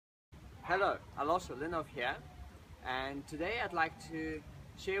Hello, Alosha here, and today I'd like to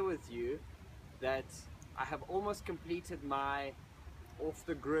share with you that I have almost completed my off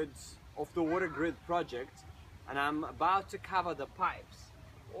the water grid project, and I'm about to cover the pipes.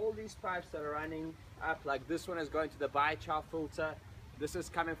 All these pipes that are running up, like this one is going to the biochar filter, this is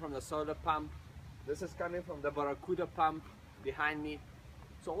coming from the solar pump, this is coming from the Barracuda pump behind me.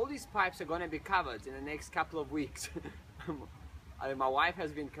 So all these pipes are going to be covered in the next couple of weeks. My wife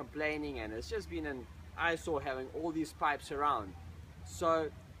has been complaining, and it's just been an eyesore having all these pipes around. So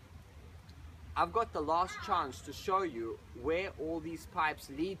I've got the last chance to show you where all these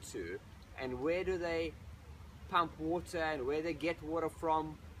pipes lead to, and where do they pump water, and where they get water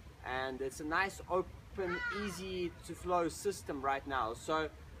from. And it's a nice open, easy to flow system right now. So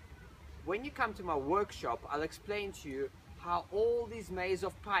when you come to my workshop, I'll explain to you how all these maze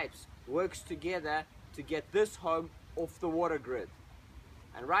of pipes works together to get this home off the water grid.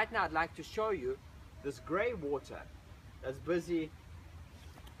 And right now I'd like to show you this grey water that's busy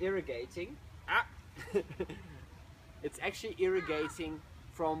irrigating. It's actually irrigating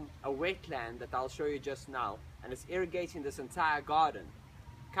from a wetland that I'll show you just now, and it's irrigating this entire garden.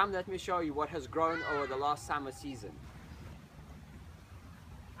 Come, let me show you what has grown over the last summer season.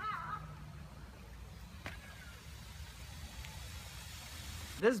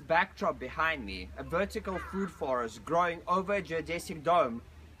 This backdrop behind me, a vertical food forest growing over a geodesic dome,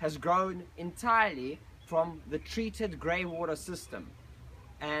 has grown entirely from the treated grey water system.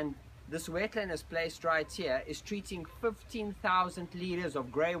 And this wetland is placed right here is treating 15,000 litres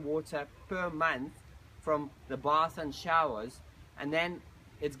of grey water per month from the bath and showers, and then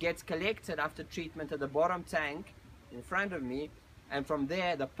it gets collected after treatment at the bottom tank in front of me, and from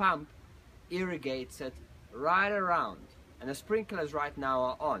there the pump irrigates it right around. And the sprinklers right now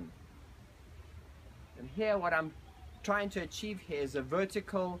are on. And here what I'm trying to achieve here is a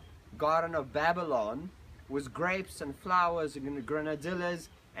vertical garden of Babylon with grapes and flowers and grenadillas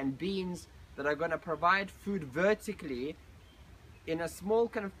and beans that are going to provide food vertically in a small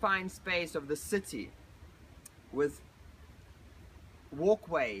confined space of the city, with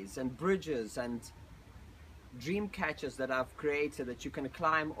walkways and bridges and dream catchers that I've created that you can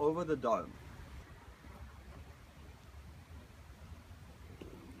climb over the dome.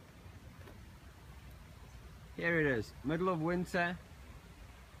 Here it is, middle of winter,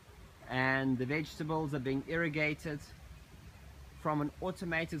 and the vegetables are being irrigated from an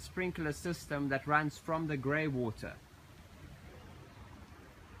automated sprinkler system that runs from the grey water.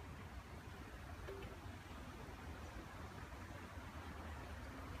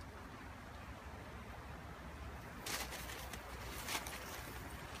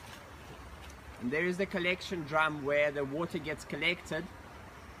 And there is the collection drum where the water gets collected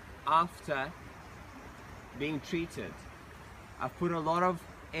after being treated. I've put a lot of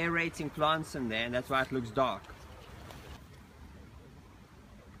aerating plants in there, and that's why it looks dark.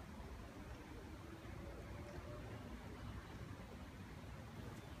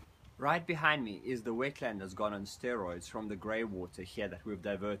 Right behind me is the wetland that's gone on steroids from the grey water here that we've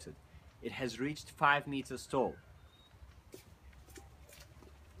diverted. It has reached 5 meters tall.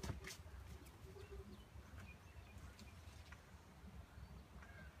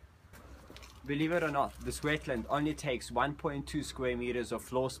 Believe it or not, this wetland only takes 1.2 square meters of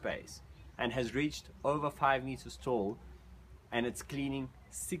floor space and has reached over 5 meters tall, and it's cleaning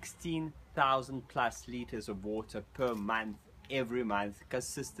 16,000 plus liters of water per month, every month,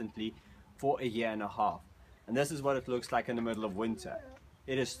 consistently for a year and a half. And this is what it looks like in the middle of winter.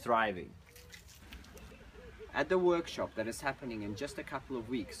 It is thriving. At the workshop that is happening in just a couple of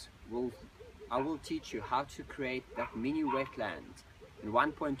weeks, I will teach you how to create that mini wetland in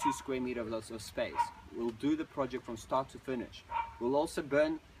 1.2 square meters of space. We'll do the project from start to finish. We'll also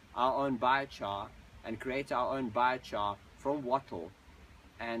burn our own biochar and create our own biochar from wattle,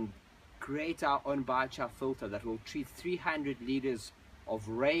 and create our own biochar filter that will treat 300 liters of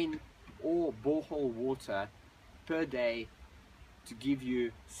rain or borehole water per day to give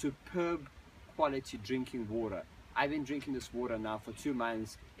you superb quality drinking water. I've been drinking this water now for 2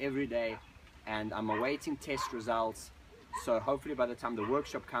 months every day, and I'm awaiting test results. So hopefully by the time the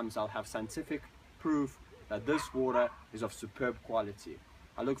workshop comes, I'll have scientific proof that this water is of superb quality.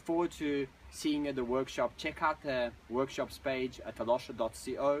 I look forward to seeing you at the workshop. Check out the workshops page at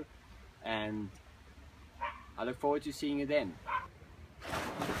alosha.co, and I look forward to seeing you then.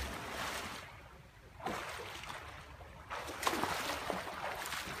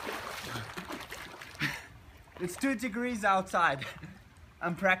 It's 2 degrees outside.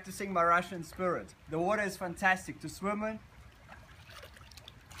 I'm practicing my Russian spirit. The water is fantastic to swim in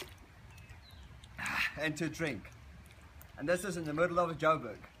and to drink. And this is in the middle of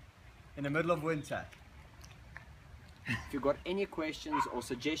Joburg. in the middle of winter. If you've got any questions or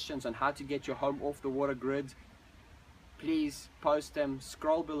suggestions on how to get your home off the water grid, please post them,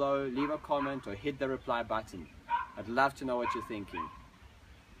 scroll below, leave a comment or hit the reply button. I'd love to know what you're thinking.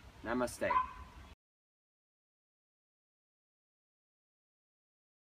 Namaste.